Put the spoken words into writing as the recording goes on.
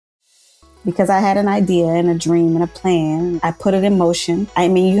because I had an idea and a dream and a plan. I put it in motion. I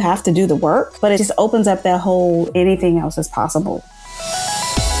mean, you have to do the work, but it just opens up that whole anything else is possible.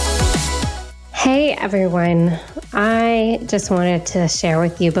 Hey everyone, I just wanted to share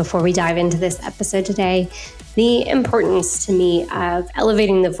with you before we dive into this episode today, the importance to me of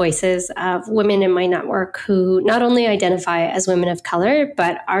elevating the voices of women in my network who not only identify as women of color,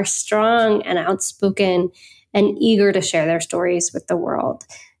 but are strong and outspoken and eager to share their stories with the world.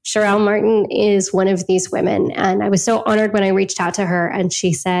 Sherelle Martin is one of these women, and I was so honored when I reached out to her and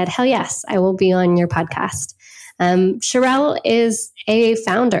she said, hell yes, I will be on your podcast. Sherelle is a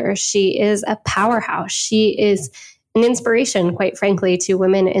founder. She is a powerhouse. She is an inspiration, quite frankly, to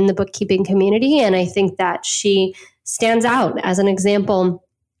women in the bookkeeping community. And I think that she stands out as an example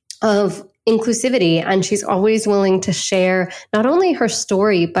of inclusivity. And she's always willing to share not only her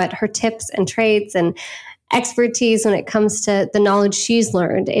story, but her tips and trades and expertise when it comes to the knowledge she's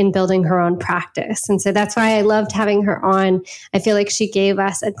learned in building her own practice. And so that's why I loved having her on. I feel like she gave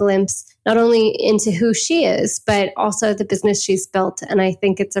us a glimpse not only into who she is, but also the business she's built. And I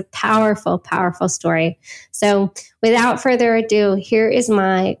think it's a powerful, powerful story. So without further ado, here is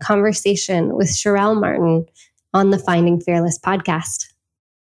my conversation with Sherelle Martin on the Finding Fearless podcast.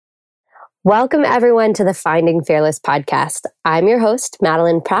 Welcome everyone to the Finding Fearless podcast. I'm your host,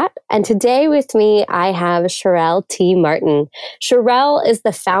 Madeline Pratt, and today with me, I have Sherelle T. Martin. Sherelle is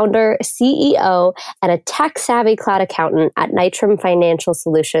the founder, CEO, and a tech-savvy cloud accountant at Nitram Financial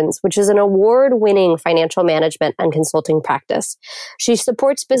Solutions, which is an award-winning financial management and consulting practice. She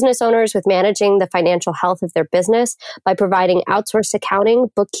supports business owners with managing the financial health of their business by providing outsourced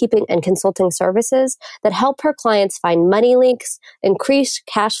accounting, bookkeeping, and consulting services that help her clients find money leaks, increase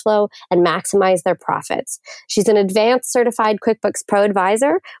cash flow, and maximize their profits. She's an advanced certified QuickBooks Pro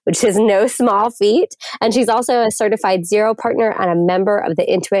advisor, which is no small feat. And she's also a certified Xero partner and a member of the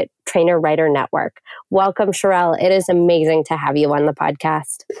Intuit Trainer Writer Network. Welcome, Sherelle. It is amazing to have you on the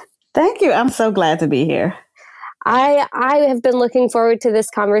podcast. Thank you. I'm so glad to be here. I have been looking forward to this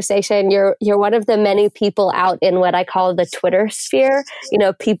conversation. You're one of the many people out in what I call the Twitter sphere,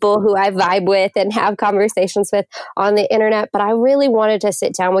 people who I vibe with and have conversations with on the internet. But I really wanted to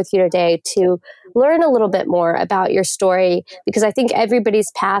sit down with you today to learn a little bit more about your story, because I think everybody's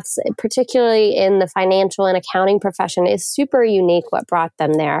paths, particularly in the financial and accounting profession, is super unique what brought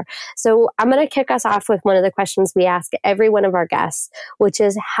them there. So I'm going to kick us off with one of the questions we ask every one of our guests, which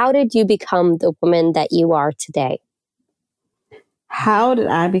is, how did you become the woman that you are today? How did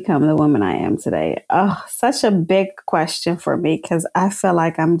I become the woman I am today? Oh, such a big question for me, because I feel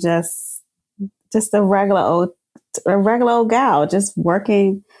like I'm just a regular old gal, just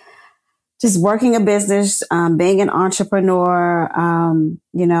working a business, being an entrepreneur.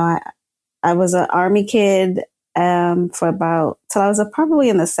 I was an Army kid till I was probably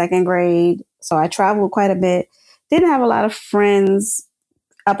in the second grade. So I traveled quite a bit. Didn't have a lot of friends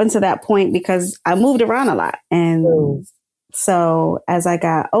up until that point because I moved around a lot. And so as I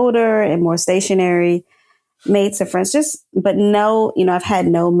got older and more stationary, made some friends, but no, I've had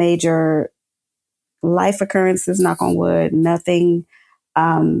no major life occurrences, knock on wood, nothing,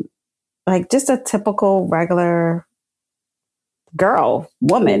 like just a typical regular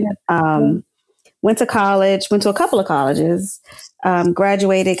woman. Went to college, went to a couple of colleges,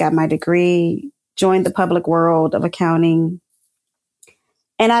 graduated, got my degree, joined the public world of accounting.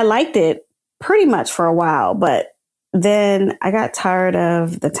 And I liked it pretty much for a while, but then I got tired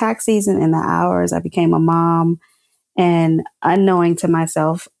of the tax season and the hours. I became a mom, and unknowing to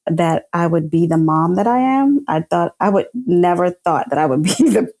myself that I would be the mom that I am, never thought that I would be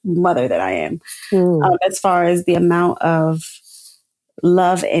the mother that I am. As far as the amount of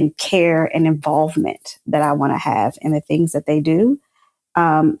love and care and involvement that I want to have in the things that they do.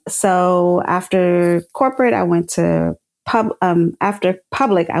 So after corporate, I went to after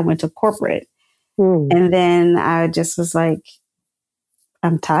public, I went to corporate. And then I just was like,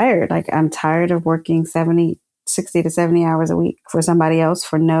 I'm tired. Like, I'm tired of working 60 to 70 hours a week for somebody else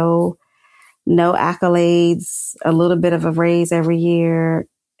for no accolades, a little bit of a raise every year,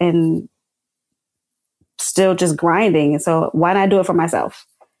 and still just grinding. And so why not do it for myself?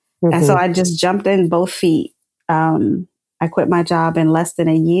 Mm-hmm. And so I just jumped in both feet. I quit my job in less than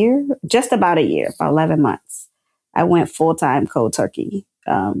a year, just about a year, about 11 months. I went full-time cold turkey.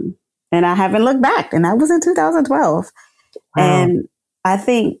 And I haven't looked back. And that was in 2012. Wow. And I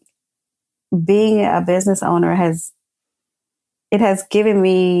think being a business owner has given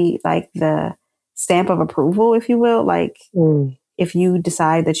me like the stamp of approval, if you will. Like if you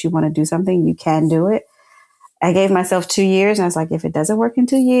decide that you want to do something, you can do it. I gave myself 2 years and I was like, if it doesn't work in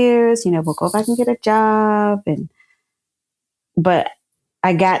 2 years, we'll go back and get a job. But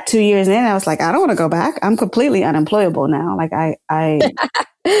I got 2 years in, I was like, I don't want to go back. I'm completely unemployable now. Like I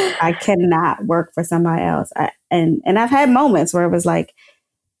cannot work for somebody else. And I've had moments where it was like,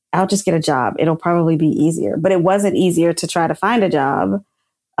 I'll just get a job. It'll probably be easier, but it wasn't easier to try to find a job.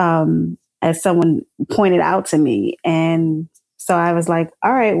 As someone pointed out to me. And so I was like,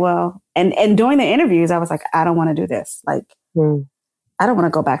 all right, well, and during the interviews, I was like, I don't want to do this. Like, I don't want to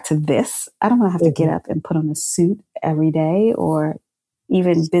go back to this. I don't want to have to get up and put on a suit every day, or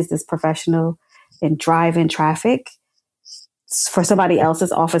even business professional and drive in traffic for somebody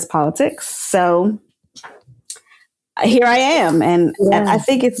else's office politics. So here I am. And I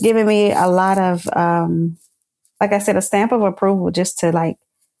think it's given me a lot of, like I said, a stamp of approval just to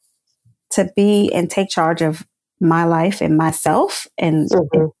be and take charge of my life and myself, and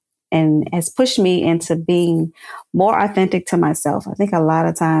has pushed me into being more authentic to myself. I think a lot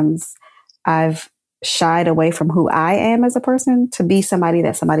of times I've shied away from who I am as a person to be somebody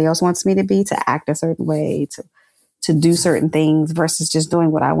that somebody else wants me to be, to act a certain way, to do certain things, versus just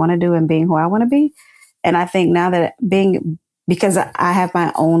doing what I want to do and being who I want to be. And I think now that because I have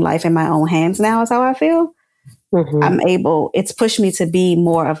my own life in my own hands now is how I feel. It's pushed me to be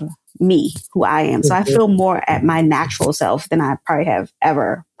more of me, who I am. So I feel more at my natural self than I probably have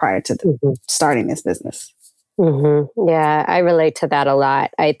ever prior to starting this business. Yeah, I relate to that a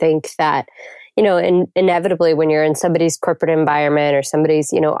lot. I think that, inevitably when you're in somebody's corporate environment or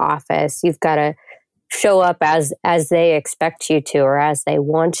somebody's, office, you've got to show up as they expect you to, or as they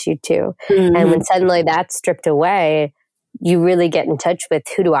want you to. And when suddenly that's stripped away, you really get in touch with,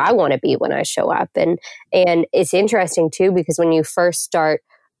 who do I want to be when I show up? And it's interesting too, because when you first start,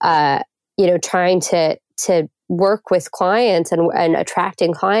 trying to work with clients and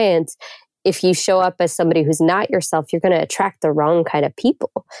attracting clients, if you show up as somebody who's not yourself, you're going to attract the wrong kind of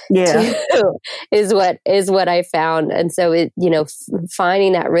people. Yeah, too, is what I found. And so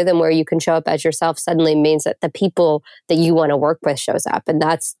finding that rhythm where you can show up as yourself suddenly means that the people that you want to work with shows up, and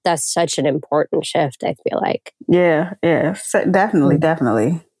that's such an important shift, I feel like. Yeah, so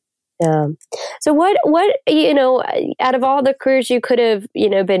definitely. So what, out of all the careers you could have,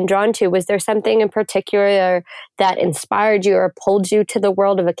 been drawn to, was there something in particular that inspired you or pulled you to the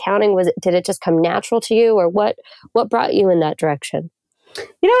world of accounting? Did it just come natural to you, or what brought you in that direction?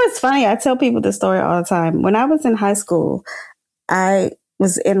 It's funny. I tell people this story all the time. When I was in high school, I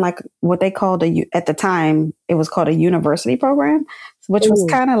was in like what they called at the time, it was called a university program, which was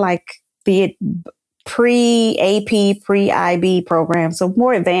kind of like the pre-AP, pre-IB program. So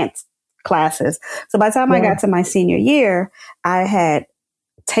more advanced classes. So by the time I got to my senior year, I had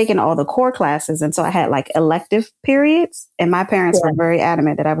taken all the core classes. And so I had like elective periods, and my parents were very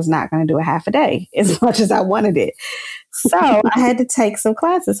adamant that I was not going to do a half a day as much as I wanted it. So I had to take some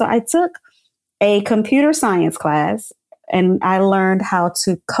classes. So I took a computer science class, and I learned how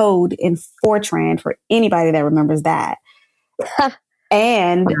to code in Fortran, for anybody that remembers that.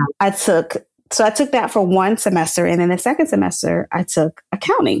 And I took that for one semester. And then the second semester I took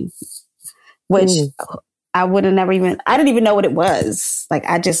accounting, which I didn't even know what it was. Like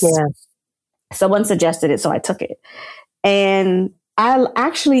someone suggested it, so I took it. And I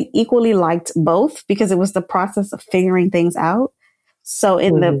actually equally liked both, because it was the process of figuring things out. So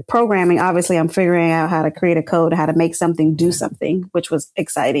in the programming, obviously I'm figuring out how to create a code, how to make something do something, which was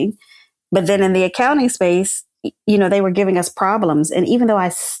exciting. But then in the accounting space, they were giving us problems. And even though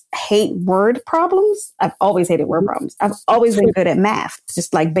I hate word problems, I've always hated word problems. I've always been good at math,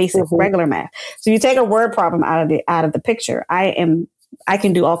 just like basic regular math. So you take a word problem out of the picture, I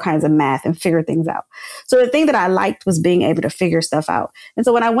can do all kinds of math and figure things out. So the thing that I liked was being able to figure stuff out. And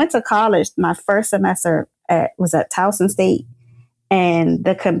so when I went to college, my first semester was at Towson State, and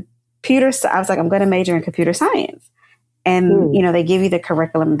I was like, I'm going to major in computer science. And, they give you the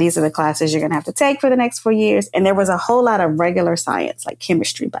curriculum. These are the classes you're going to have to take for the next 4 years. And there was a whole lot of regular science, like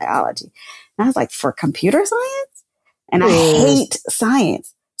chemistry, biology. And I was like, for computer science? And I hate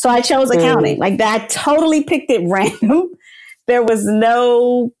science. So I chose accounting. Like that, I totally picked it random. There was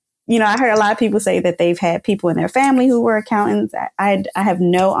no, I heard a lot of people say that they've had people in their family who were accountants. I have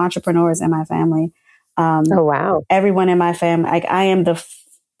no entrepreneurs in my family. Oh, wow. Everyone in my family, like I am the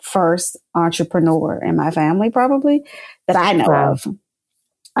first entrepreneur in my family, probably, that I know of.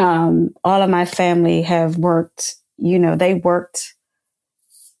 All of my family have worked, they worked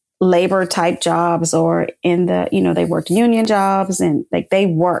labor type jobs, or in they worked union jobs, and like they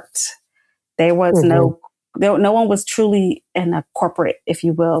worked. There was no one was truly in a corporate, if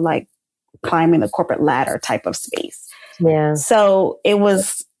you will, like climbing the corporate ladder type of space. Yeah. So it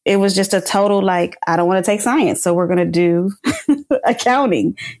was just a total, like, I don't want to take science, so we're going to do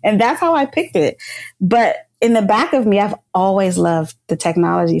accounting. And that's how I picked it. But in the back of me, I've always loved the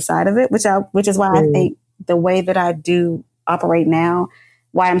technology side of it, which is why I think the way that I do operate now,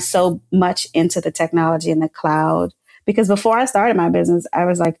 why I'm so much into the technology and the cloud. Because before I started my business, I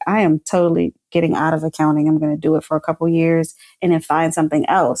was like, I am totally getting out of accounting. I'm going to do it for a couple years and then find something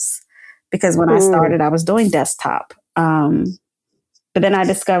else. Because when I started, I was doing desktop. But then I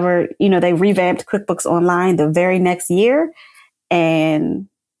discovered, they revamped QuickBooks Online the very next year, and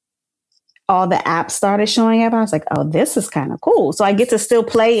all the apps started showing up. I was like, oh, this is kind of cool. So I get to still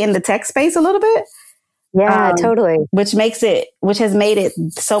play in the tech space a little bit. Yeah, totally. Which has made it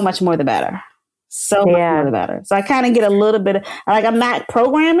so much more the better. So much more the better. So I kind of get a little bit of, I'm not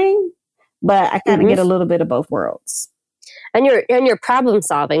programming, but I kind of get a little bit of both worlds. And you're problem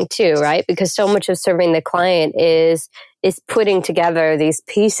solving too, right? Because so much of serving the client is putting together these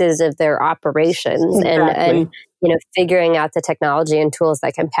pieces of their operations and figuring out the technology and tools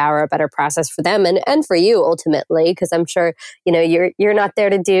that can power a better process for them and for you ultimately, because I'm sure you're not there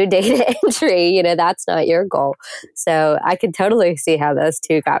to do data entry. That's not your goal. So I could totally see how those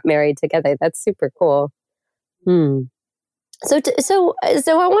two got married together. That's super cool. So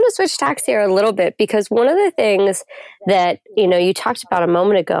I want to switch tacks here a little bit, because one of the things that, you talked about a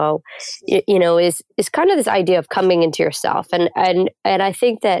moment ago, is kind of this idea of coming into yourself. And I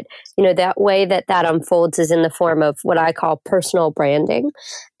think that, that way that unfolds is in the form of what I call personal branding.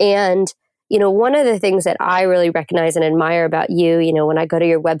 And, one of the things that I really recognize and admire about you, when I go to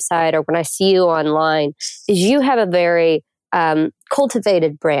your website or when I see you online, is you have a very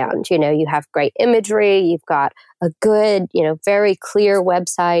cultivated brand. You have great imagery, you've got a good, very clear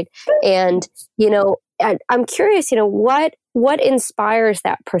website. And, I'm curious, what inspires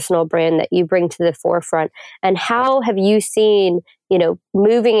that personal brand that you bring to the forefront, and how have you seen,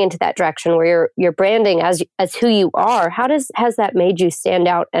 moving into that direction where you're branding as who you are? Has that made you stand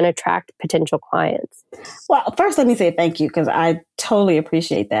out and attract potential clients? Well, first, let me say thank you, because I totally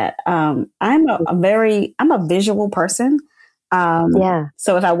appreciate that. I'm a visual person.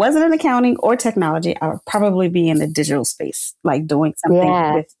 So if I wasn't in accounting or technology, I would probably be in the digital space, like doing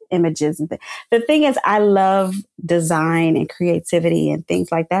something with images and things. The thing is, I love design and creativity and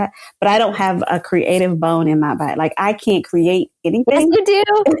things like that, but I don't have a creative bone in my body. Like, I can't create anything. Yes, you do.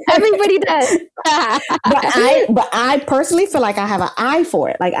 Everybody does. but I personally feel like I have an eye for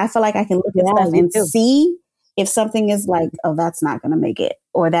it. Like, I feel like I can look at stuff and see if something is like, oh, that's not going to make it,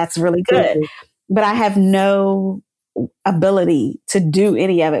 or that's really good. But I have no ability to do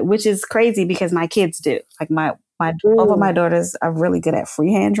any of it, which is crazy because my kids do. Like, both of my daughters are really good at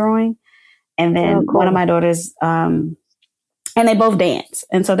freehand drawing, and then one of my daughters, and they both dance,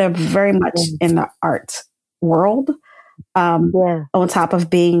 and so they're very much in the art world. On top of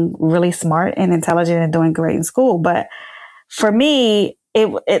being really smart and intelligent and doing great in school, but for me, I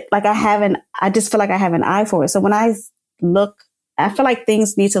just feel like I have an eye for it. So when I look, I feel like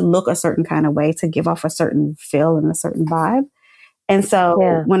things need to look a certain kind of way to give off a certain feel and a certain vibe. And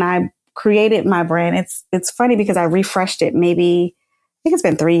so when I created my brand, it's funny because I refreshed it. Maybe I think it's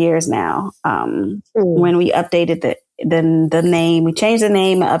been 3 years now. When we updated the name, we changed the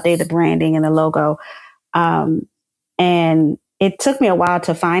name, updated the branding and the logo. And it took me a while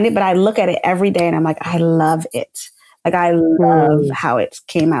to find it, but I look at it every day and I'm like, I love it. Like, I love how it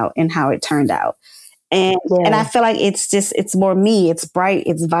came out and how it turned out. And I feel like it's more me. It's bright.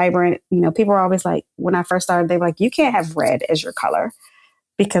 It's vibrant. People are always like, when I first started, they were like, you can't have red as your color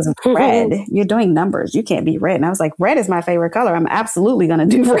because it's red. You're doing numbers. You can't be red. And I was like, red is my favorite color. I'm absolutely going to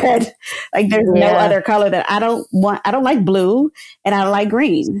do red. Like, there's no other color that I don't want. I don't like blue, and I don't like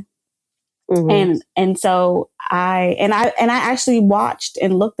green. And so I actually watched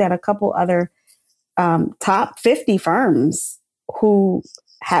and looked at a couple other top 50 firms who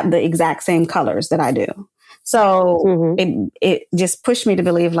have the exact same colors that I do. So it just pushed me to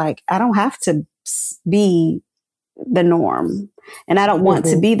believe, like, I don't have to be the norm, and I don't want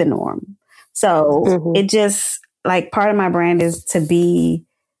to be the norm. So it just, like, part of my brand is to be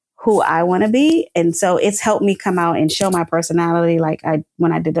who I want to be. And so it's helped me come out and show my personality. Like,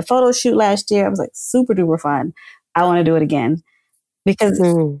 when I did the photo shoot last year, I was like, super duper fun. I want to do it again, because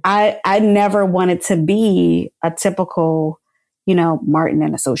I never wanted to be a typical, Martin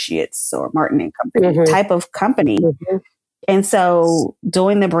and Associates or Martin and Company type of company. And so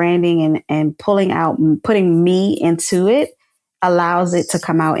doing the branding and putting me into it allows it to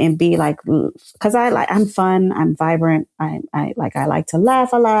come out and be like, because I'm fun, I'm vibrant, I like to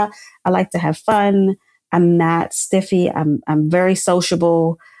laugh a lot, I like to have fun, I'm not stiffy, I'm very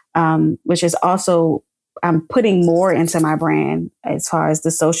sociable, which is also, I'm putting more into my brand as far as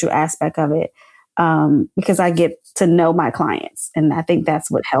the social aspect of it, because I get to know my clients, and I think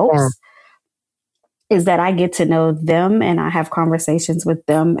that's what helps. is that I get to know them and I have conversations with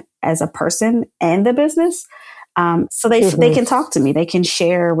them as a person and the business. So they can talk to me, they can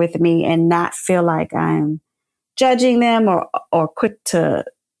share with me and not feel like I'm judging them or quick to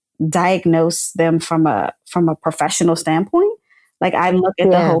diagnose them from a professional standpoint. Like I look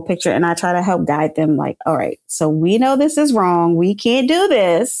at the whole picture and I try to help guide them like, all right, so we know this is wrong. We can't do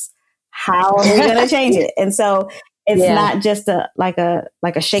this. How are we going to change it? And so it's not just a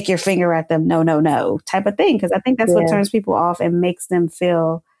shake your finger at them, no type of thing. Cause I think that's what turns people off and makes them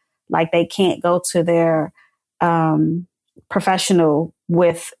feel like they can't go to their professional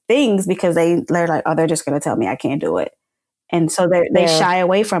with things because they're like, oh, they're just going to tell me I can't do it. And so they shy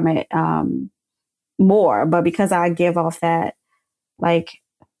away from it more. But because I give off that, we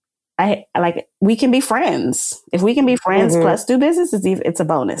can be friends. If we can be friends plus do business, it's a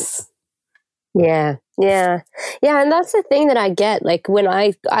bonus. Yeah. And that's the thing that I get. Like when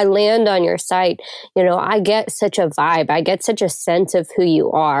I land on your site, I get such a vibe. I get such a sense of who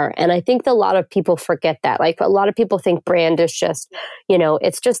you are. And I think a lot of people forget that. Like a lot of people think brand is just,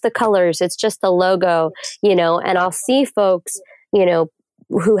 it's just the colors, it's just the logo, and I'll see folks,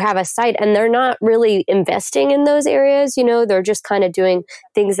 who have a site and they're not really investing in those areas, they're just kind of doing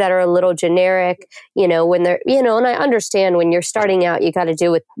things that are a little generic, when they're, and I understand when you're starting out, you got to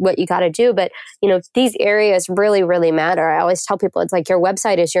do what you got to do. But, these areas really, really matter. I always tell people it's like your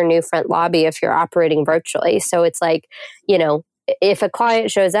website is your new front lobby if you're operating virtually. So it's like, if a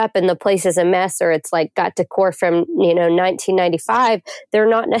client shows up and the place is a mess or it's like got decor from, 1995, they're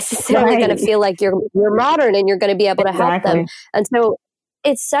not necessarily going to feel like you're modern and you're going to be able to help them. And so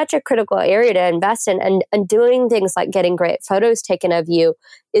it's such a critical area to invest in, and doing things like getting great photos taken of you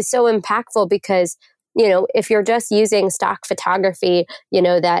is so impactful because, if you're just using stock photography,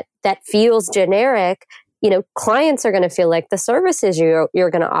 that feels generic, clients are going to feel like the services you're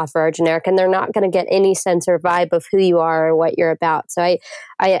going to offer are generic and they're not going to get any sense or vibe of who you are or what you're about. So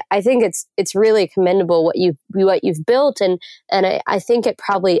I think it's really commendable what you've built. And I think it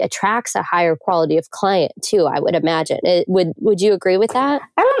probably attracts a higher quality of client too, I would imagine. Would you agree with that?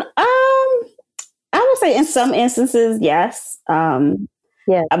 I would say in some instances, yes.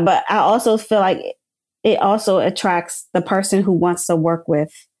 But I also feel like it also attracts the person who wants to work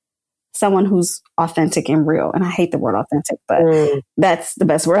with someone who's authentic and real. And I hate the word authentic, but that's the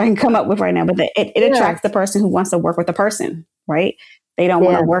best word I can come up with right now. But it attracts the person who wants to work with a person, right? They don't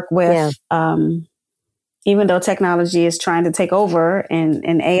want to work with, even though technology is trying to take over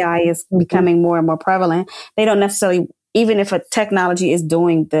and AI is becoming more and more prevalent, they don't necessarily, even if a technology is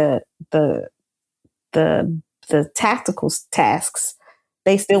doing the tactical tasks,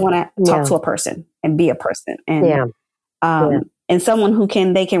 they still want to talk to a person and be a person. And, and someone who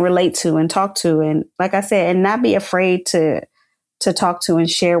they can relate to and talk to. And like I said, and not be afraid to talk to and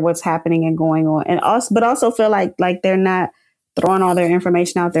share what's happening and going on. And also feel like they're not throwing all their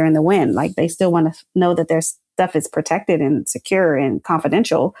information out there in the wind. Like they still want to know that their stuff is protected and secure and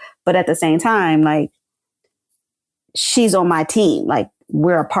confidential. But at the same time, like she's on my team. Like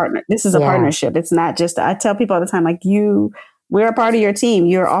we're a partner. This is a partnership. It's not just, I tell people all the time, like we're a part of your team.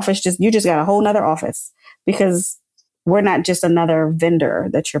 Your office you just got a whole nother office because we're not just another vendor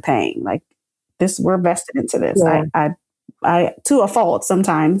that you're paying. Like this, we're vested into this. I to a fault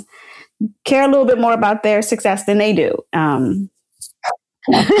sometimes care a little bit more about their success than they do. And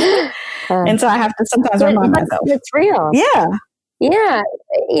so I have to sometimes remind myself. It's real. Yeah. Yeah.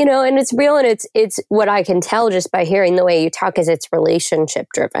 And it's real. And it's what I can tell just by hearing the way you talk is it's relationship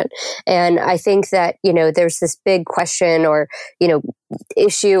driven. And I think that, there's this big question or,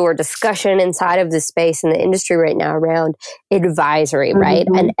 issue or discussion inside of the space in the industry right now around advisory, right?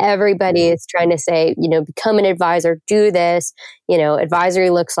 And everybody is trying to say, become an advisor, do this, advisory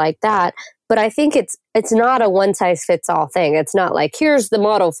looks like that. But I think it's not a one size fits all thing. It's not like, here's the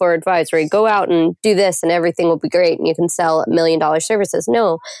model for advisory, go out and do this and everything will be great and you can sell $1 million services.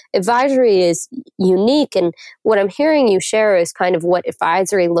 No, advisory is unique. And what I'm hearing you share is kind of what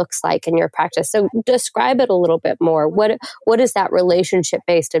advisory looks like in your practice. So describe it a little bit more. What does that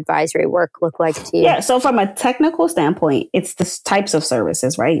relationship-based advisory work look like to you? Yeah, so from a technical standpoint, it's the types of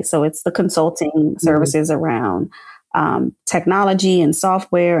services, right? So it's the consulting services around technology and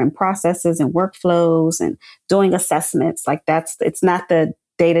software and processes and workflows and doing assessments. Like it's not the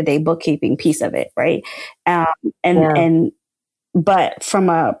day-to-day bookkeeping piece of it, right? But from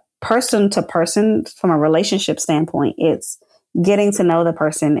a person to person, from a relationship standpoint, it's getting to know the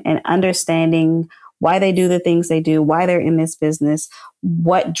person and understanding why they do the things they do, why they're in this business,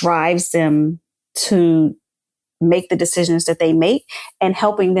 what drives them to make the decisions that they make, and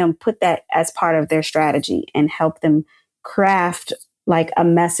helping them put that as part of their strategy and help them craft like a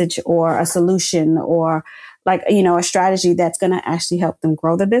message or a solution or like, a strategy that's going to actually help them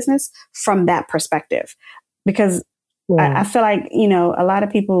grow the business from that perspective. Because I feel like, a lot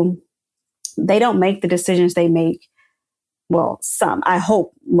of people, they don't make the decisions they make. Well, some, I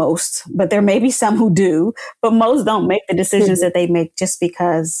hope most, but there may be some who do, but most don't make the decisions that they make just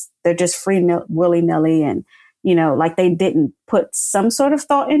because they're just free willy nilly and, like they didn't put some sort of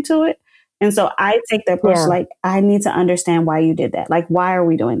thought into it. And so I take the approach like, I need to understand why you did that. Like, why are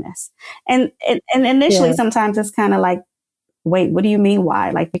we doing this? And initially, sometimes it's kind of like, wait, what do you mean why?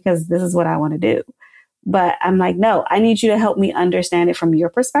 Like, because this is what I want to do. But I'm like, no, I need you to help me understand it from your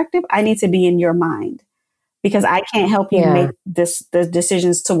perspective. I need to be in your mind because I can't help you make the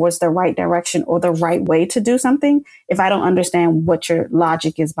decisions towards the right direction or the right way to do something if I don't understand what your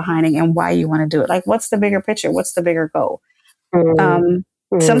logic is behind it and why you want to do it. Like, what's the bigger picture? What's the bigger goal?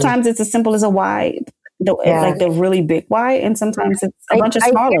 Sometimes it's as simple as a why, like the really big why, and sometimes it's a bunch of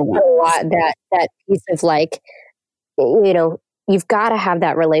smaller ones. A lot that piece of like, you've got to have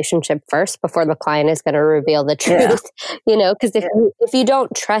that relationship first before the client is going to reveal the truth, because if you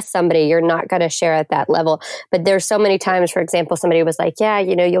don't trust somebody, you're not going to share at that level. But there's so many times, for example, somebody was like,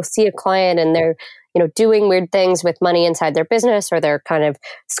 you'll see a client and they're, doing weird things with money inside their business, or they're kind of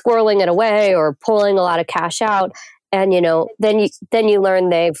squirreling it away or pulling a lot of cash out. And, then you learn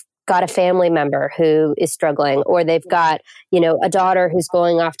they've got a family member who is struggling, or they've got, a daughter who's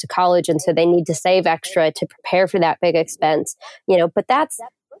going off to college. And so they need to save extra to prepare for that big expense, but that's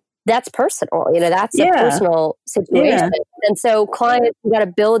personal, that's a personal situation. And so clients, you got to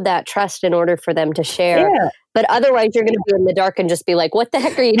build that trust in order for them to share. But otherwise you're going to be in the dark and just be like, what the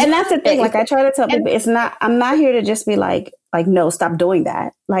heck are you doing? And that's the thing. Like I try to tell people, I'm not here to just be like, no, stop doing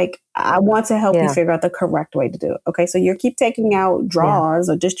that. Like, I want to help you figure out the correct way to do it. Okay. So you keep taking out draws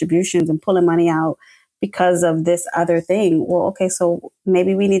or distributions and pulling money out because of this other thing. Well, okay. So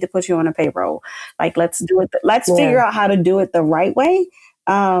maybe we need to put you on a payroll. Like, let's do it. Let's figure out how to do it the right way.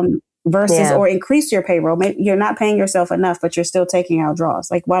 Versus or increase your payroll. Maybe you're not paying yourself enough, but you're still taking out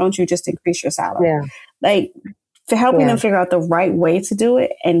draws. Like, why don't you just increase your salary? Like, for helping them figure out the right way to do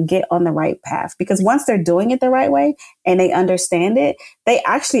it and get on the right path. Because once they're doing it the right way and they understand it, they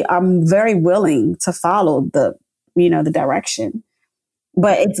actually are very willing to follow the direction.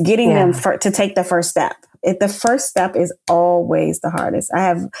 But it's getting them to take the first step. The first step is always the hardest. I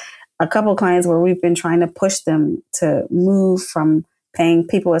have a couple of clients where we've been trying to push them to move from paying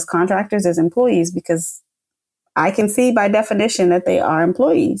people as contractors as employees, because I can see by definition that they are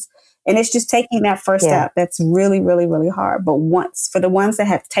employees. And it's just taking that first step that's really, really, really hard. But for the ones that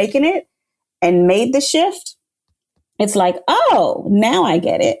have taken it and made the shift, it's like, oh, now I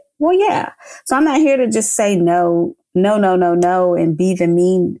get it. Well, yeah. So I'm not here to just say no, and be the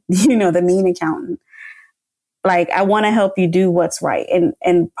mean, the mean accountant. Like, I want to help you do what's right.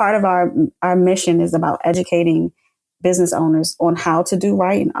 And part of our mission is about educating business owners on how to do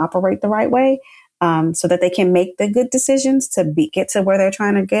right and operate the right way, so that they can make the good decisions to get to where they're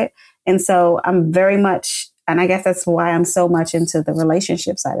trying to get. And so I'm very much, and I guess that's why I'm so much into the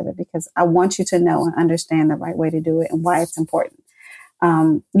relationship side of it, because I want you to know and understand the right way to do it and why it's important.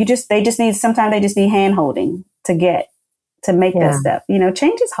 Sometimes they just need hand holding to make that step.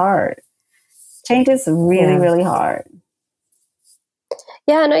 Change is hard. Change is really, really hard.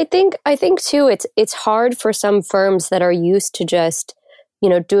 Yeah, and I think too, it's hard for some firms that are used to just,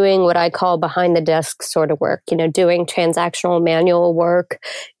 doing what I call behind the desk sort of work, doing transactional manual work,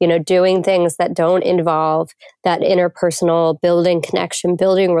 doing things that don't involve that interpersonal building connection,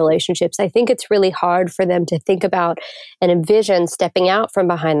 building relationships. I think it's really hard for them to think about and envision stepping out from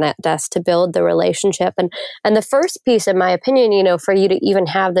behind that desk to build the relationship. And the first piece, in my opinion, for you to even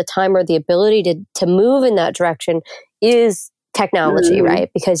have the time or the ability to move in that direction is technology, right?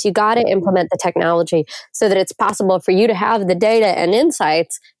 Because you got to implement the technology so that it's possible for you to have the data and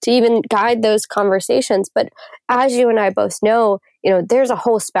insights to even guide those conversations. But as you and I both know, there's a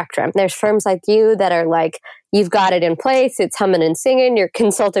whole spectrum. There's firms like you that are like, you've got it in place, it's humming and singing, you're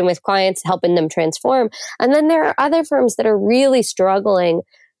consulting with clients, helping them transform. And then there are other firms that are really struggling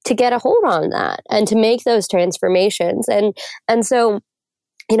to get a hold on that and to make those transformations. And so,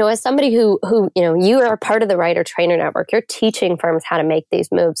 as somebody who you are part of the Writer Trainer Network, you're teaching firms how to make these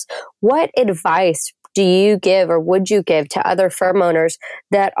moves. What advice do you give or would you give to other firm owners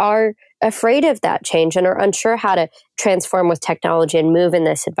that are afraid of that change and are unsure how to transform with technology and move in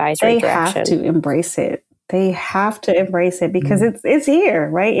this advisory direction? They have to embrace it. They have to embrace it because it's here,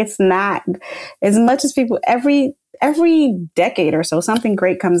 right? It's not as much as people, every decade or so, something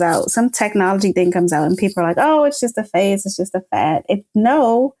great comes out, some technology thing comes out and people are like, oh, it's just a phase. It's just a fad.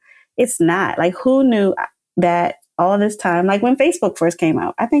 No, it's not. Like, who knew that all this time. Like when Facebook first came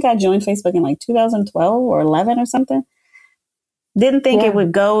out, I think I joined Facebook in like 2012 or 11 or something. Didn't think it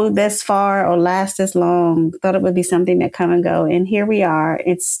would go this far or last this long. Thought it would be something that come and go. And here we are.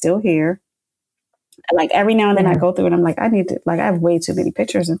 It's still here. Like every now and then I go through and I'm like, I have way too many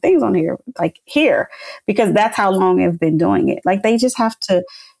pictures and things on here, like here, because that's how long I've been doing it. Like they just have to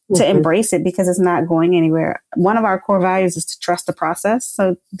embrace it because it's not going anywhere. One of our core values is to trust the process.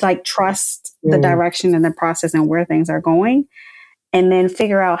 So like trust the direction and the process and where things are going, and then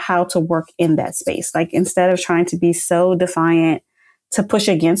figure out how to work in that space. Like instead of trying to be so defiant to push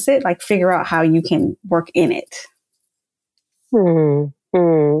against it, like figure out how you can work in it.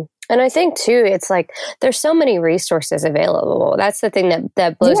 And I think too, it's like there's so many resources available. That's the thing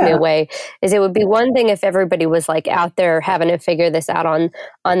that blows me away. Is it would be one thing if everybody was like out there having to figure this out on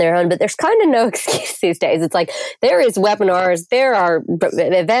their own, but there's kind of no excuse these days. It's like there is webinars, there are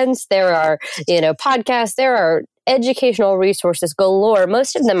events, there are podcasts, there are educational resources galore.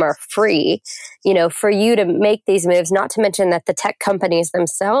 Most of them are free, for you to make these moves, not to mention that the tech companies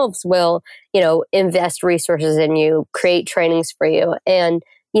themselves will, invest resources in you, create trainings for you. And,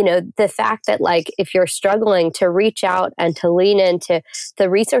 the fact that like, if you're struggling to reach out and to lean into the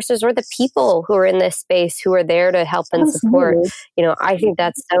resources or the people who are in this space, who are there to help and support, I think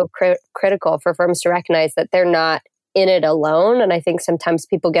that's so critical for firms to recognize that they're not in it alone. And I think sometimes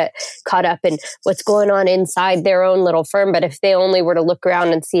people get caught up in what's going on inside their own little firm. But if they only were to look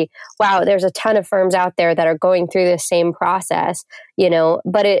around and see, wow, there's a ton of firms out there that are going through the same process,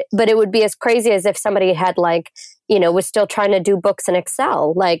 but it would be as crazy as if somebody had was still trying to do books in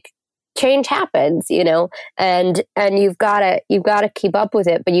Excel. Like change happens, and you've got to keep up with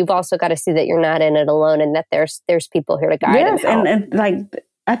it, but you've also got to see that you're not in it alone and that there's people here to guide. Yes. And like,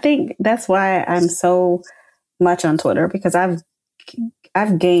 I think that's why I'm so much on Twitter, because I've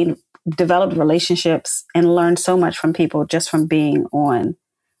developed relationships and learned so much from people just from being on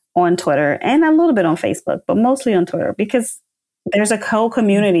Twitter, and a little bit on Facebook, but mostly on Twitter, because there's a whole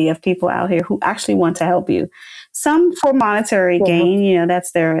community of people out here who actually want to help you. Some for monetary gain,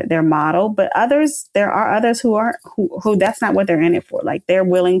 that's their model, but there are others who that's not what they're in it for. Like they're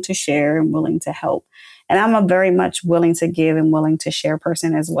willing to share and willing to help. And I'm a very much willing to give and willing to share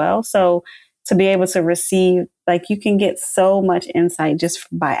person as well. So to be able to receive, like you can get so much insight just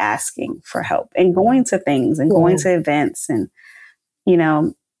by asking for help and going to things and going to events and,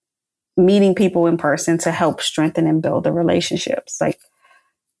 meeting people in person to help strengthen and build the relationships. Like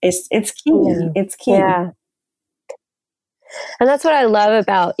it's key. Yeah. It's key. Yeah. And that's what I love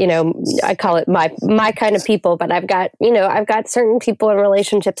about, I call it my kind of people, but I've got certain people and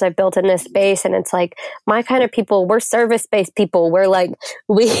relationships I've built in this space. And it's like my kind of people, we're service-based people. We're like,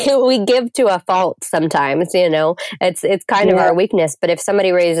 we give to a fault sometimes, it's kind of our weakness. But if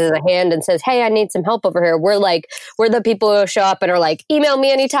somebody raises a hand and says, hey, I need some help over here, we're the people who show up and are like, email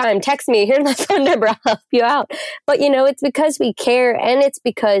me anytime, text me, here's my phone number, I'll help you out. But, it's because we care, and it's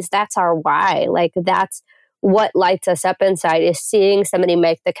because that's our why. Like that's what lights us up inside, is seeing somebody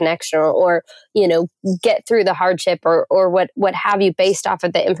make the connection or get through the hardship or what have you, based off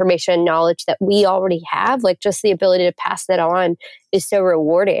of the information and knowledge that we already have. Like just the ability to pass that on is so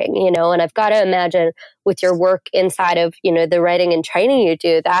rewarding, and I've got to imagine with your work inside of, the writing and training you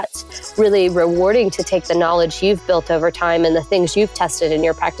do, that's really rewarding to take the knowledge you've built over time and the things you've tested in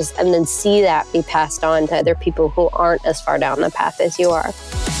your practice and then see that be passed on to other people who aren't as far down the path as you are.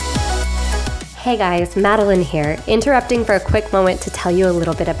 Hey guys, Madeline here, interrupting for a quick moment to tell you a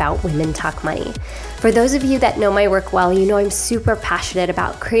little bit about Women Talk Money. For those of you that know my work well, I'm super passionate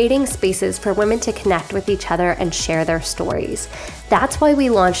about creating spaces for women to connect with each other and share their stories. That's why we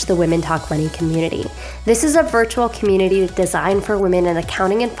launched the Women Talk Money community. This is a virtual community designed for women in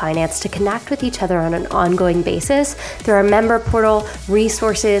accounting and finance to connect with each other on an ongoing basis through our member portal,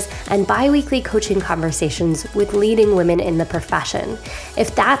 resources, and bi-weekly coaching conversations with leading women in the profession.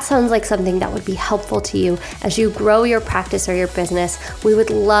 If that sounds like something that would be helpful to you as you grow your practice or your business, we would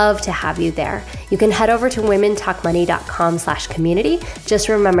love to have you there. You can head over to womentalkmoney.com/community. Just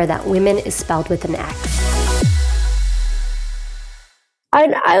remember that women is spelled with an X.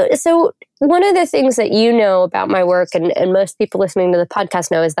 So one of the things that about my work and most people listening to the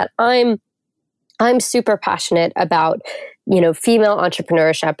podcast know is that I'm super passionate about, female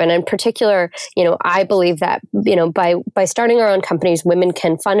entrepreneurship. And in particular, I believe that, by starting our own companies, women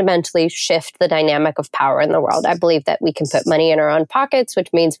can fundamentally shift the dynamic of power in the world. I believe that we can put money in our own pockets, which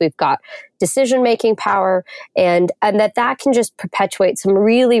means we've got decision-making power, and that can just perpetuate some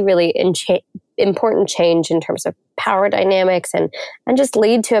really, really important change in terms of power dynamics and just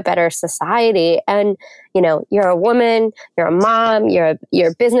lead to a better society. And, you know, you're a woman, you're a mom, you're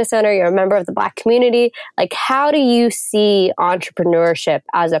a business owner, you're a member of the Black community. Like, how do you see entrepreneurship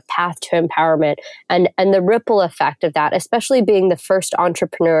as a path to empowerment and the ripple effect of that, especially being the first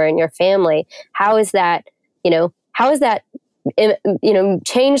entrepreneur in your family? How is that,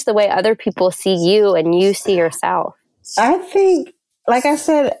 change the way other people see you and you see yourself? I think, like I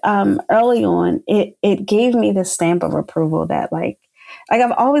said early on, it gave me the stamp of approval that like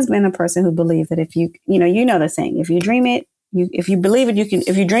I've always been a person who believed that if you know the saying, if you dream it, if you believe it, you can,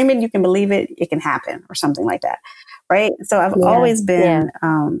 if you dream it, you can believe it, it can happen, or something like that. Right. So I've always been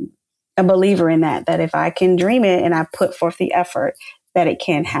a believer in that if I can dream it and I put forth the effort, that it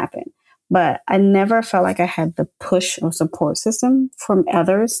can happen. But I never felt like I had the push or support system from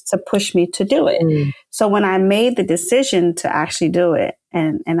others to push me to do it. Mm. So when I made the decision to actually do it,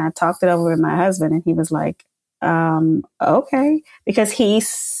 and I talked it over with my husband, and he was like, okay, because he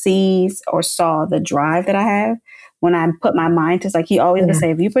sees or saw the drive that I have. When I put my mind to, it's like he always would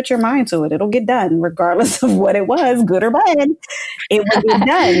say, if you put your mind to it, it'll get done, regardless of what it was, good or bad, it will get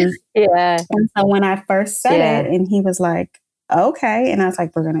done. And so when I first said it, and he was like, okay. And I was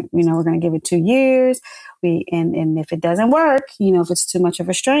like, we're going to give it 2 years. And if it doesn't work, if it's too much of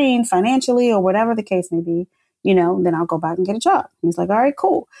a strain financially or whatever the case may be, then I'll go back and get a job. He's like, all right,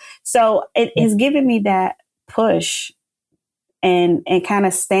 cool. So it has given me that push and kind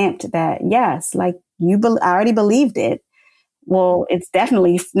of stamped that, yes, like I already believed it. Well, it's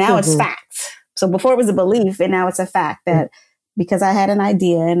definitely, now it's fact. So before it was a belief, and now it's a fact that because I had an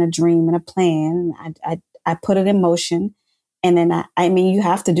idea and a dream and a plan, I put it in motion. And then you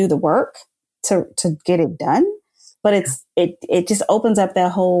have to do the work to get it done, but it just opens up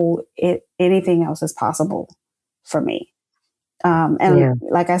that whole, anything else is possible for me.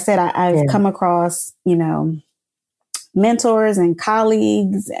 Like I said, I've come across, mentors and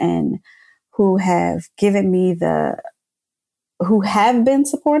colleagues and who have given me who have been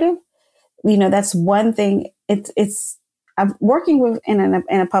supportive. That's one thing. I'm working with in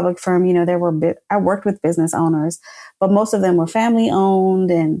a public firm. I worked with business owners, but most of them were family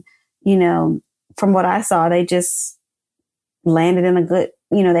owned, and from what I saw, they just landed in a good.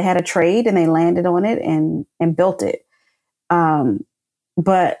 They had a trade and they landed on it and built it.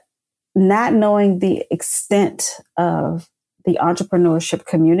 But not knowing the extent of the entrepreneurship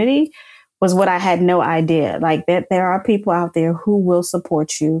community was what I had no idea. Like that there are people out there who will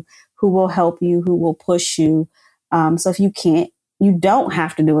support you, who will help you, who will push you. So if you can't, you don't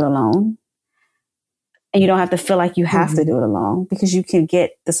have to do it alone. And you don't have to feel like you have to do it alone, because you can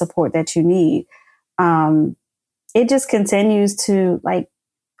get the support that you need. It just continues to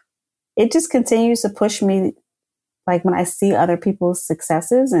push me. Like when I see other people's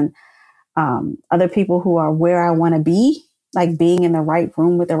successes and other people who are where I want to be, like being in the right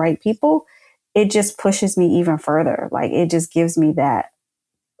room with the right people, it just pushes me even further. Like it just gives me that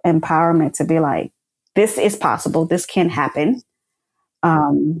empowerment to be like, this is possible. This can happen,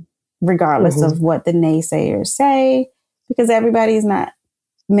 regardless of what the naysayers say, because everybody's not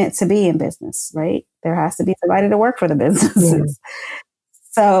meant to be in business, right? There has to be somebody to work for the businesses.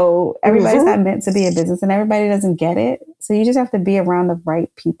 So everybody's not meant to be in business, and everybody doesn't get it. So you just have to be around the right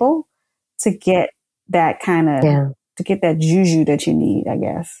people to get that kind of, to get that juju that you need, I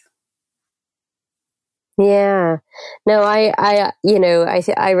guess. Yeah, no, I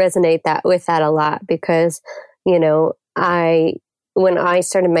resonate with that a lot, because, when I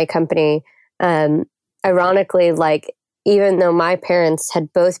started my company, ironically, like, even though my parents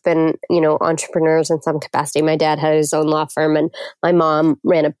had both been, entrepreneurs in some capacity, my dad had his own law firm, and my mom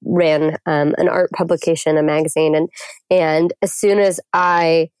ran an art publication, a magazine, and as soon as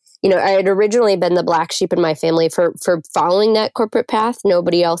I had originally been the black sheep in my family for following that corporate path.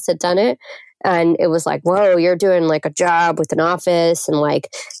 Nobody else had done it. And it was like, whoa, you're doing like a job with an office. And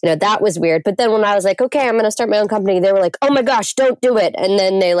like, that was weird. But then when I was like, okay, I'm going to start my own company, they were like, oh my gosh, don't do it. And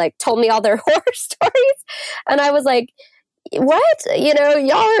then they like told me all their horror stories. And I was like, what?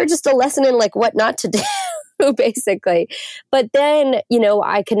 Y'all are just a lesson in like what not to do, basically. But then,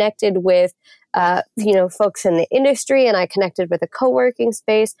 I connected with folks in the industry, and I connected with a co-working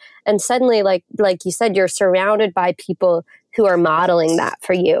space. And suddenly, like you said, you're surrounded by people who are modeling that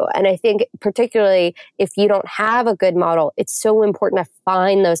for you. And I think particularly if you don't have a good model, it's so important to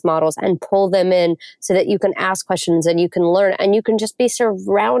find those models and pull them in so that you can ask questions and you can learn, and you can just be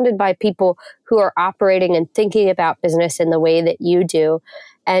surrounded by people who are operating and thinking about business in the way that you do.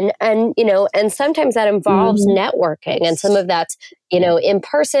 And sometimes that involves networking, and some of that's, in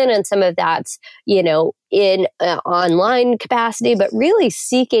person, and some of that's, in online capacity, but really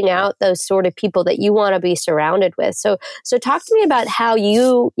seeking out those sort of people that you want to be surrounded with. So talk to me about how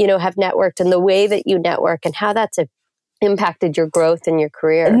you have networked and the way that you network and how that's impacted your growth in your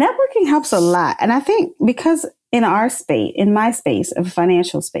career. Networking helps a lot. And I think because in my space of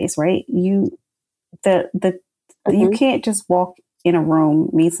financial space, right? You can't just walk in a room,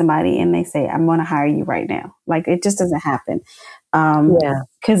 meet somebody and they say, I'm going to hire you right now. Like it just doesn't happen.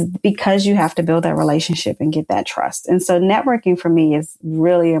 Because you have to build that relationship and get that trust. And so networking for me is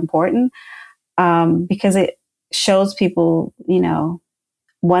really important because it shows people,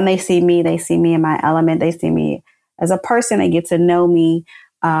 when they see me in my element, they see me as a person, they get to know me,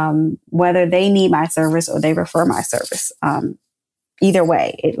 whether they need my service or they refer my service. Either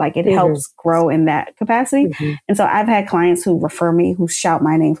way, it helps grow in that capacity. Mm-hmm. And so I've had clients who refer me, who shout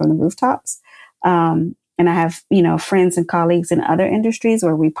my name from the rooftops. And I have, friends and colleagues in other industries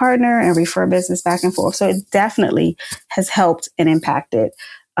where we partner and refer business back and forth. So it definitely has helped and impacted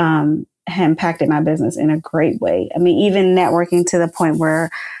my business in a great way. I mean, even networking to the point where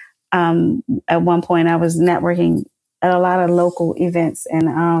at one point I was networking at a lot of local events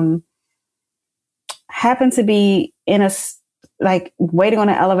and happened to be in waiting on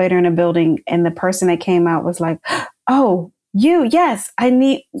an elevator in a building. And the person that came out was like, oh, yes, I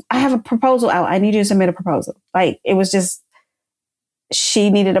have a proposal out. I need you to submit a proposal. Like it was just, she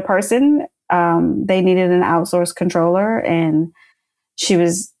needed a person. They needed an outsourced controller and she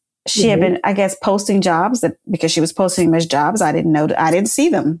had been, I guess, posting jobs because she was posting them as jobs. I didn't see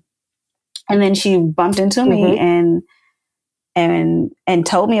them. And then she bumped into me and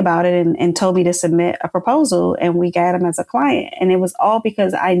told me about it and told me to submit a proposal and we got him as a client. And it was all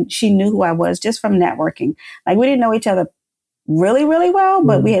because she knew who I was just from networking. Like we didn't know each other really, really well,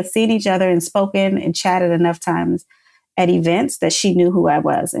 but we had seen each other and spoken and chatted enough times at events that she knew who I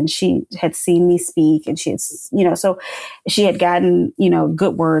was and she had seen me speak and she had, so she had gotten,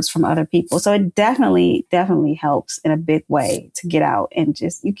 good words from other people. So it definitely helps in a big way to get out and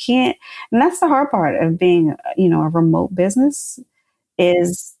just, you can't, and that's the hard part of being, a remote business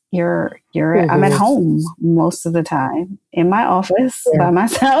is I'm at home most of the time in my office by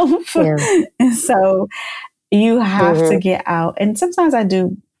myself. And so you have to get out. And sometimes I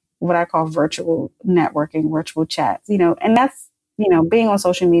do what I call virtual networking, virtual chats, and that's, being on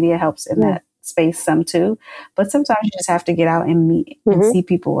social media helps in that space some too. But sometimes you just have to get out and meet and see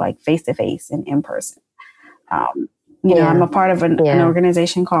people like face to face and in person. I'm a part of an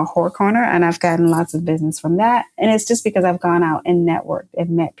organization called Whore Corner, and I've gotten lots of business from that. And it's just because I've gone out and networked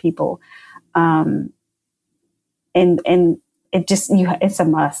and met people. And it just, it's a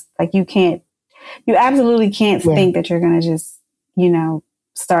must. Like you absolutely can't think that you're going to just,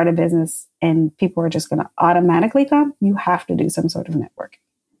 start a business and people are just going to automatically come. You have to do some sort of networking.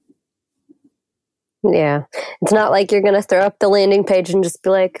 Yeah. It's not like you're going to throw up the landing page and just be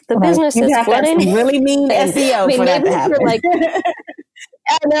like, the business is flooding. You really mean SEO for that to happen. I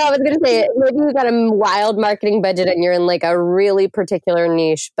was going to say, maybe you got a wild marketing budget and you're in like a really particular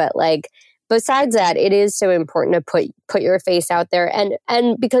niche, but like, besides that, it is so important to put your face out there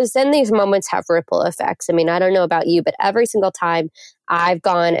and because then these moments have ripple effects. I mean, I don't know about you, but every single time I've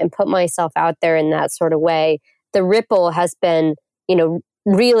gone and put myself out there in that sort of way, the ripple has been,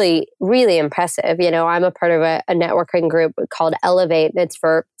 really, really impressive. I'm a part of a networking group called Elevate, and it's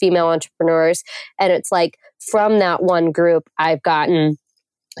for female entrepreneurs. And it's like from that one group, I've gotten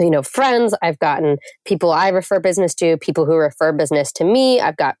friends, I've gotten people I refer business to, people who refer business to me.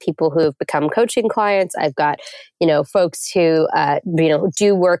 I've got people who have become coaching clients. I've got, folks who,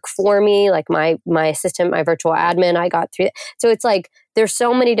 do work for me, like my assistant, my virtual admin, I got through. So it's like, there's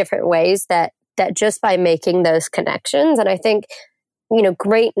so many different ways that just by making those connections. And I think,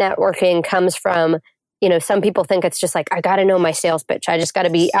 great networking comes from, some people think it's just like, I got to know my sales pitch. I just got to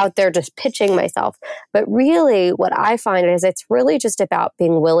be out there just pitching myself. But really what I find is it's really just about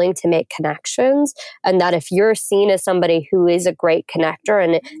being willing to make connections. And that if you're seen as somebody who is a great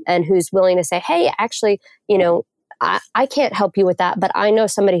connector and who's willing to say, hey, actually, I can't help you with that, but I know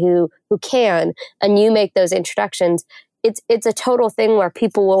somebody who can, and you make those introductions, it's a total thing where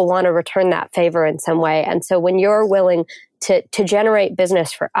people will want to return that favor in some way. And so when you're willing to generate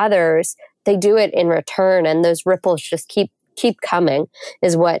business for others, they do it in return, and those ripples just keep coming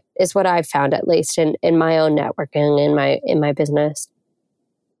is what I've found, at least in my own networking in my business.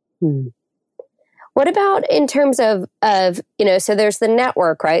 What about in terms of so there's the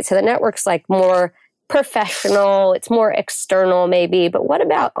network, right? So the network's like more professional, it's more external maybe, but what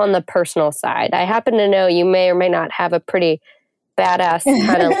about on the personal side? I happen to know you may or may not have a pretty badass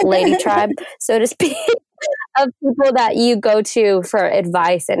kind of lady tribe, so to speak. of people that you go to for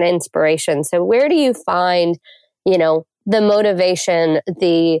advice and inspiration. So where do you find, the motivation,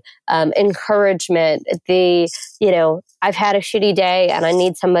 the encouragement, I've had a shitty day and I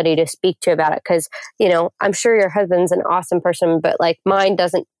need somebody to speak to about it. Cause, I'm sure your husband's an awesome person, but like mine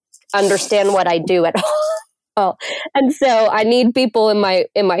doesn't understand what I do at all. And so I need people in my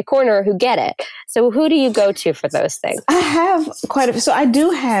corner who get it. So who do you go to for those things? I have so I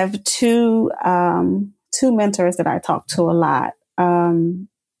do have two mentors that I talk to a lot. And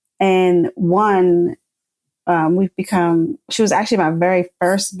one, she was actually my very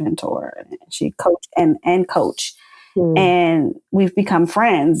first mentor. She coached and coach. And we've become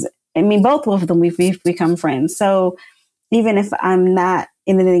friends. I mean, both of them, we've become friends. So even if I'm not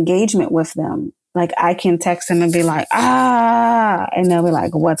in an engagement with them, like I can text them and be like, and they'll be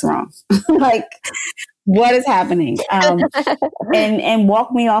like, what's wrong? Like, what is happening? And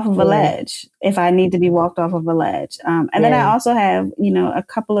walk me off of a ledge if I need to be walked off of a ledge. And then I also have, a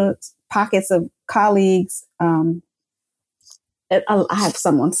couple of pockets of colleagues. I have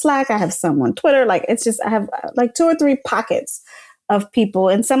some on Slack. I have some on Twitter. Like I have like 2 or 3 pockets of people,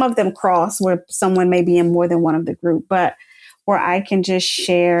 and some of them cross where someone may be in more than one of the group, but where I can just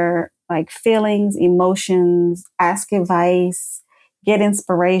share like feelings, emotions, ask advice, get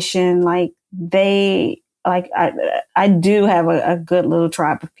inspiration. Like I do have a good little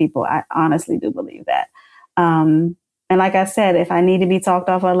tribe of people. I honestly do believe that. And like I said, if I need to be talked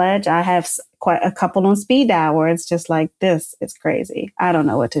off a ledge, I have quite a couple on speed dial where it's just like, this is crazy. I don't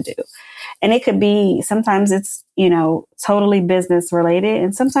know what to do. And it could be, sometimes it's, totally business related,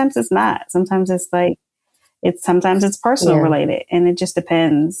 and sometimes it's not. Sometimes it's like, sometimes it's personal related, and it just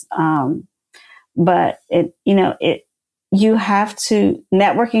depends. But you have to,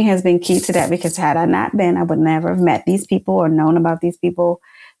 networking has been key to that, because had I not been, I would never have met these people or known about these people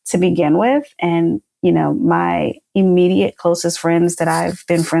to begin with. And, my immediate closest friends that I've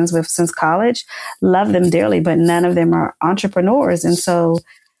been friends with since college, love them dearly, but none of them are entrepreneurs. And so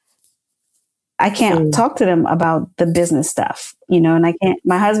I can't talk to them about the business stuff, and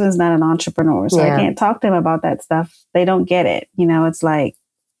my husband's not an entrepreneur, so I can't talk to them about that stuff. They don't get it. It's like,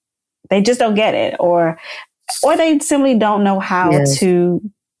 they just don't get it, or they simply don't know how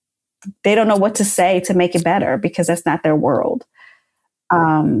they don't know what to say to make it better, because that's not their world.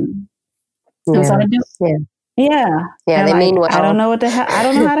 And so I do. They mean well. I don't know I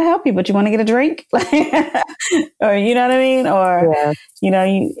don't know how to help you, but you want to get a drink, or you know what I mean, or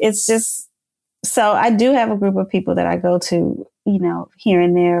it's just. So I do have a group of people that I go to, here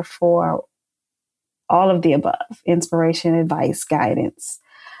and there for all of the above: inspiration, advice, guidance,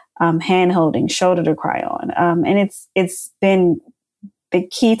 hand holding, shoulder to cry on, and it's been the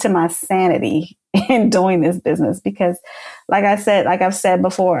key to my sanity in doing this business, because like I've said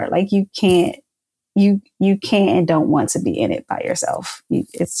before, like you can't and don't want to be in it by yourself.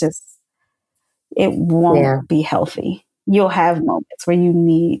 It's just, it won't be healthy. You'll have moments where you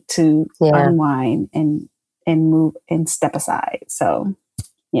need to unwind and move and step aside. So,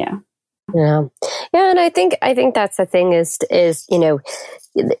 yeah. And I think that's the thing is, to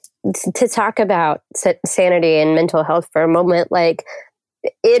talk about sanity and mental health for a moment, like,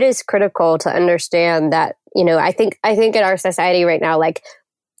 it is critical to understand that, I think in our society right now, like,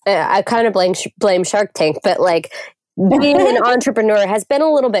 I kind of blame Shark Tank, but like being an entrepreneur has been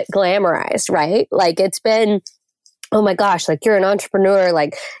a little bit glamorized, right? Like, it's been, oh my gosh, like, you're an entrepreneur.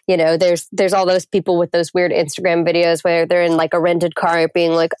 Like, there's all those people with those weird Instagram videos where they're in like a rented car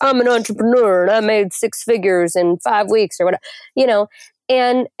being like, I'm an entrepreneur and I made 6 figures in 5 weeks or whatever,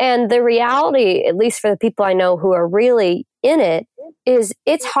 and the reality, at least for the people I know who are really in it, is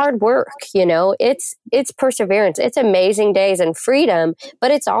it's hard work. It's perseverance. It's amazing days and freedom,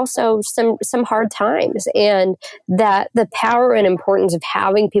 but it's also some hard times, and that the power and importance of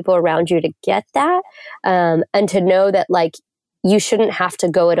having people around you to get that, and to know that, like, you shouldn't have to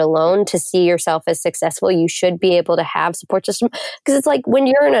go it alone to see yourself as successful. You should be able to have support system, because it's like when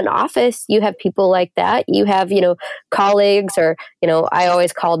you're in an office, you have people like that. You have, colleagues, or, I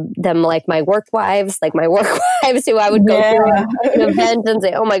always called them like my work wives, who I would go through an event and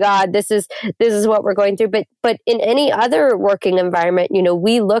say, oh my God, this is what we're going through. But in any other working environment,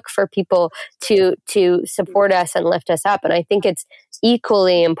 we look for people to support us and lift us up. And I think it's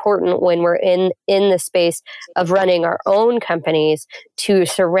equally important when we're in the space of running our own companies to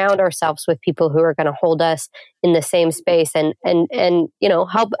surround ourselves with people who are going to hold us in the same space and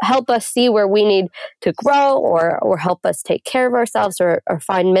help us see where we need to grow, or help us take care of ourselves, or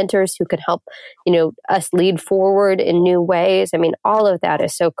find mentors who can help us lead forward in new ways. I mean, all of that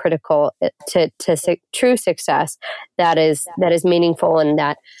is so critical to true success that is meaningful, and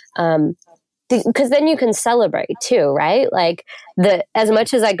that because then you can celebrate too, right? Like as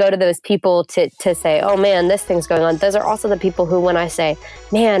much as I go to those people to say, oh man, this thing's going on, those are also the people who, when I say,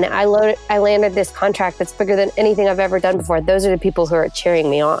 man, I landed this contract that's bigger than anything I've ever done before, those are the people who are cheering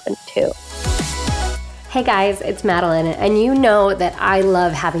me on too. Hey guys, it's Madeline, and you know that I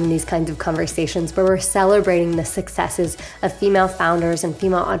love having these kinds of conversations where we're celebrating the successes of female founders and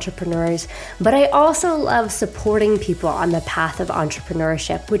female entrepreneurs, but I also love supporting people on the path of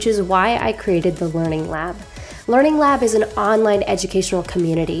entrepreneurship, which is why I created the Learning Lab. Learning Lab is an online educational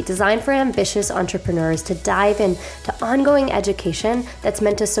community designed for ambitious entrepreneurs to dive into ongoing education that's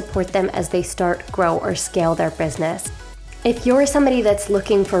meant to support them as they start, grow, or scale their business. If you're somebody that's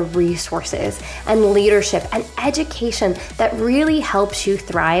looking for resources and leadership and education that really helps you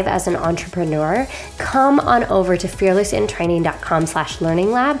thrive as an entrepreneur, come on over to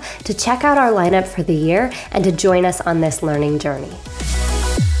fearlessintraining.com/learninglab to check out our lineup for the year and to join us on this learning journey.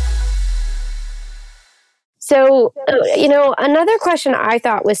 So, another question I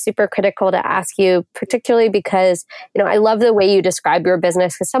thought was super critical to ask you, particularly because, I love the way you describe your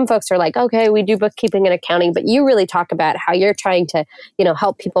business, because some folks are like, okay, we do bookkeeping and accounting, but you really talk about how you're trying to,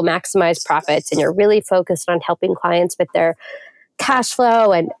 help people maximize profits, and you're really focused on helping clients with their cash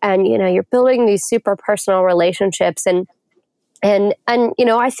flow, and you're building these super personal relationships. And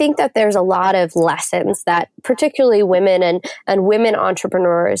I think that there's a lot of lessons that particularly women and women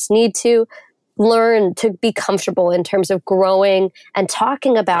entrepreneurs need to learn to be comfortable in terms of growing and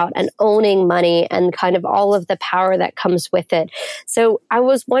talking about and owning money and kind of all of the power that comes with it. So I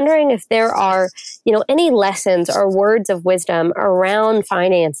was wondering if there are, any lessons or words of wisdom around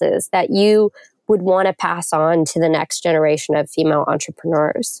finances that you would want to pass on to the next generation of female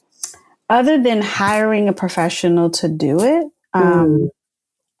entrepreneurs. Other than hiring a professional to do it,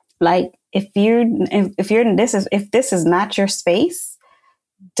 like if this is not your space,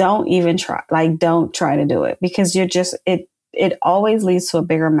 don't even try. Like, don't try to do it, because it always leads to a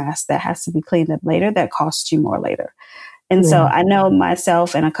bigger mess that has to be cleaned up later that costs you more later. And so I know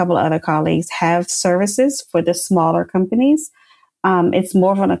myself and a couple of other colleagues have services for the smaller companies. It's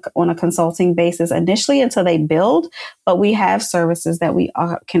more on a consulting basis initially until they build, but we have services that we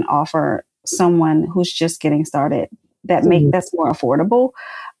can offer someone who's just getting started that's more affordable.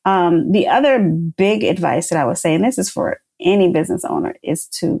 The other big advice that I would say, and this is for any business owner, is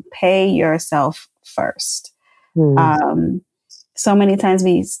to pay yourself first. So many times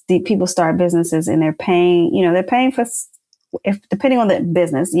people start businesses and they're paying for, depending on the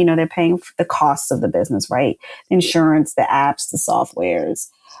business, they're paying for the costs of the business, right? Insurance, the apps, the softwares,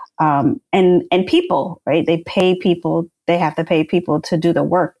 and people, right? They have to pay people to do the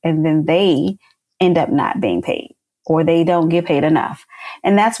work, and then they end up not being paid, or they don't get paid enough.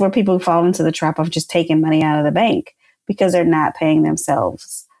 And that's where people fall into the trap of just taking money out of the bank, because they're not paying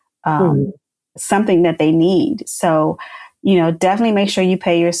themselves something that they need. So, definitely make sure you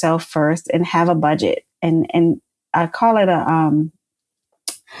pay yourself first and have a budget. And I call it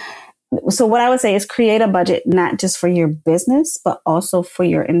so what I would say is create a budget, not just for your business, but also for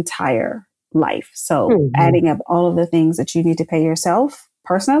your entire life. So adding up all of the things that you need to pay yourself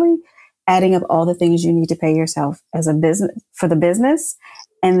personally, adding up all the things you need to pay yourself as a business for the business,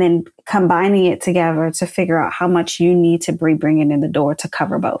 and then combining it together to figure out how much you need to be bringing in the door to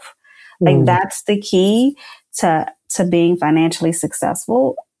cover both. Like that's the key to being financially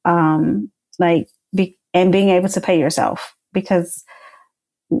successful. And being able to pay yourself, because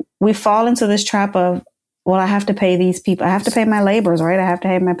we fall into this trap of, well, I have to pay these people. I have to pay my laborers, right? I have to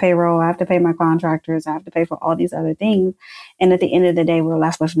pay my payroll. I have to pay my contractors. I have to pay for all these other things. And at the end of the day, we're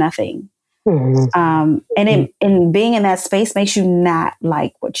left with nothing. And being in that space makes you not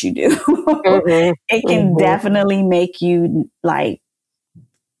like what you do. It can definitely make you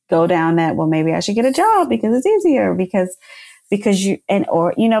go down that, well, maybe I should get a job because it's easier, because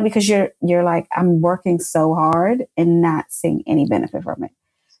you're like, I'm working so hard and not seeing any benefit from it.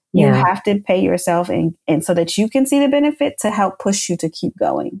 You have to pay yourself and so that you can see the benefit to help push you to keep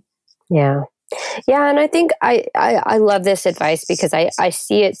going. Yeah. Yeah. And I think I love this advice, because I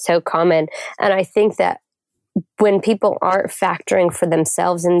see it so common. And I think that when people aren't factoring for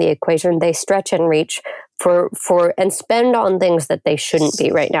themselves in the equation, they stretch and reach for and spend on things that they shouldn't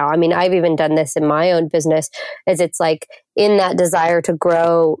be right now. I mean, I've even done this in my own business, as it's like in that desire to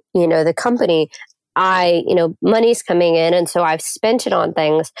grow, the company, money's coming in. And so I've spent it on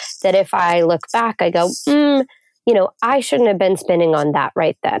things that if I look back, I go, I shouldn't have been spending on that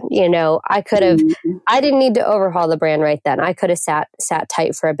right then. I could have, I didn't need to overhaul the brand right then. I could have sat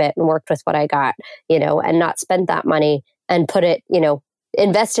tight for a bit and worked with what I got, and not spent that money and put it,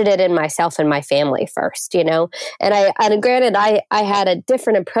 invested it in myself and my family first, you know? And granted, I had a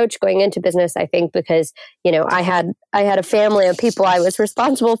different approach going into business, I think, because, you know, I had a family of people I was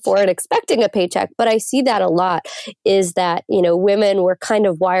responsible for and expecting a paycheck. But I see that a lot is that, you know, women were kind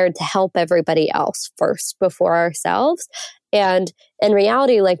of wired to help everybody else first before ourselves. And in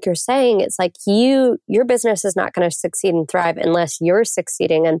reality, like you're saying, it's like your business is not going to succeed and thrive unless you're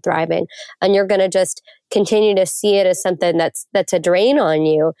succeeding and thriving. And you're going to just continue to see it as something that's a drain on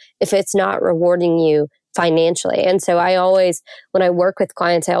you if it's not rewarding you financially. And so I always, when I work with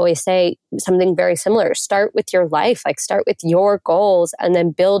clients, I always say something very similar. Start with your life, like start with your goals and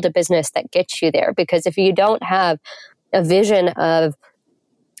then build a business that gets you there. Because if you don't have a vision of,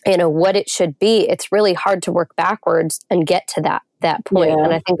 you know, what it should be, it's really hard to work backwards and get to that point. Yeah.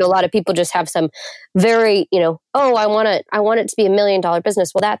 And I think a lot of people just have some very, you know, I want it to be $1 million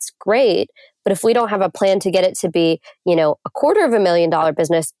business. Well, that's great. But if we don't have a plan to get it to be, you know, $250,000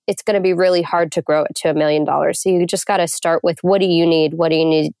 business, it's going to be really hard to grow it to $1 million. So you just got to start with what do you need? What do you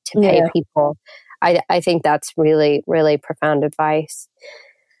need to pay people? I think that's really, really profound advice.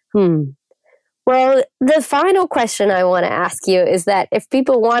 Well, the final question I want to ask you is that if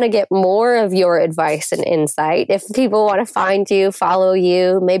people want to get more of your advice and insight, if people want to find you, follow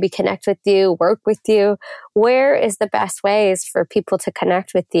you, maybe connect with you, work with you, where is the best ways for people to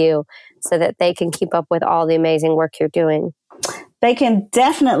connect with you so that they can keep up with all the amazing work you're doing? They can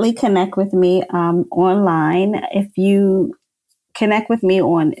definitely connect with me online. If you connect with me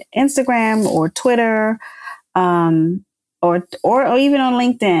on Instagram or Twitter, or even on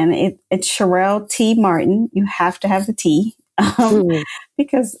LinkedIn, it's Sherelle T. Martin. You have to have the T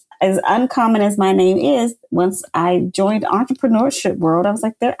because as uncommon as my name is, once I joined the entrepreneurship world, I was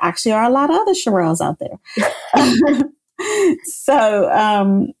like, there actually are a lot of other Sherelles out there. So,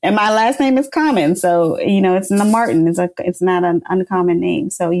 and my last name is common. So, you know, it's not Martin. It's not an uncommon name.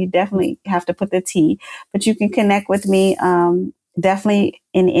 So you definitely have to put the T, but you can connect with me definitely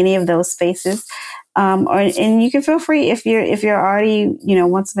in any of those spaces. And you can feel free if you're already, you know,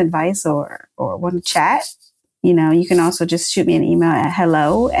 want some advice or want to chat, you know, you can also just shoot me an email at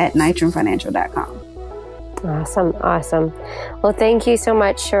hello@nitronfinancial.com. Awesome. Well, thank you so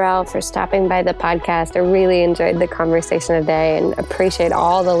much, Sherelle, for stopping by the podcast. I really enjoyed the conversation today and appreciate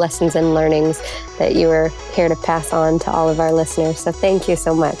all the lessons and learnings that you were here to pass on to all of our listeners. So thank you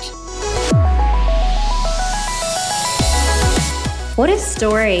so much. What a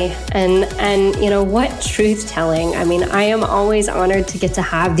story and you know, what truth telling. I mean, I am always honored to get to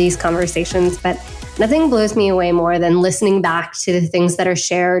have these conversations, but nothing blows me away more than listening back to the things that are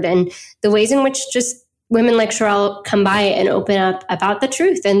shared and the ways in which just women like Sherelle come by and open up about the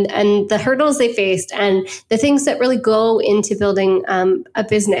truth and the hurdles they faced and the things that really go into building a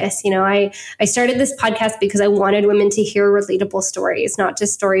business. You know, I started this podcast because I wanted women to hear relatable stories, not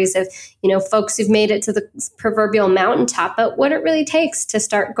just stories of, you know, folks who've made it to the proverbial mountaintop, but what it really takes to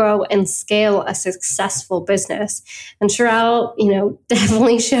start, grow, and scale a successful business. And Sherelle, you know,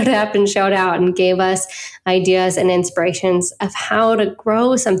 definitely showed up and showed out and gave us ideas and inspirations of how to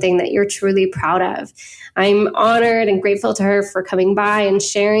grow something that you're truly proud of. I'm honored and grateful to her for coming by and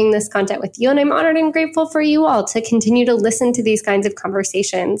sharing this content with you. And I'm honored and grateful for you all to continue to listen to these kinds of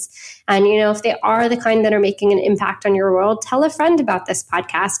conversations. And, you know, if they are the kind that are making an impact on your world, tell a friend about this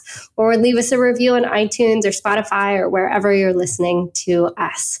podcast or leave us a review on iTunes or Spotify or wherever you're listening to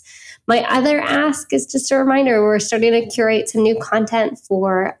us. My other ask is just a reminder, we're starting to curate some new content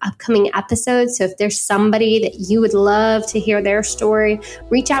for upcoming episodes. So if there's somebody that you would love to hear their story,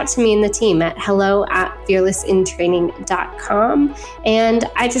 reach out to me and the team at hello@fearlessintraining.com. And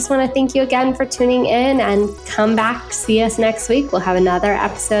I just want to thank you again for tuning in and come back. See us next week. We'll have another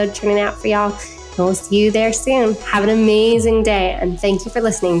episode turning out for y'all. And we'll see you there soon. Have an amazing day. And thank you for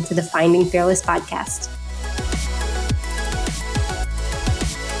listening to the Finding Fearless podcast.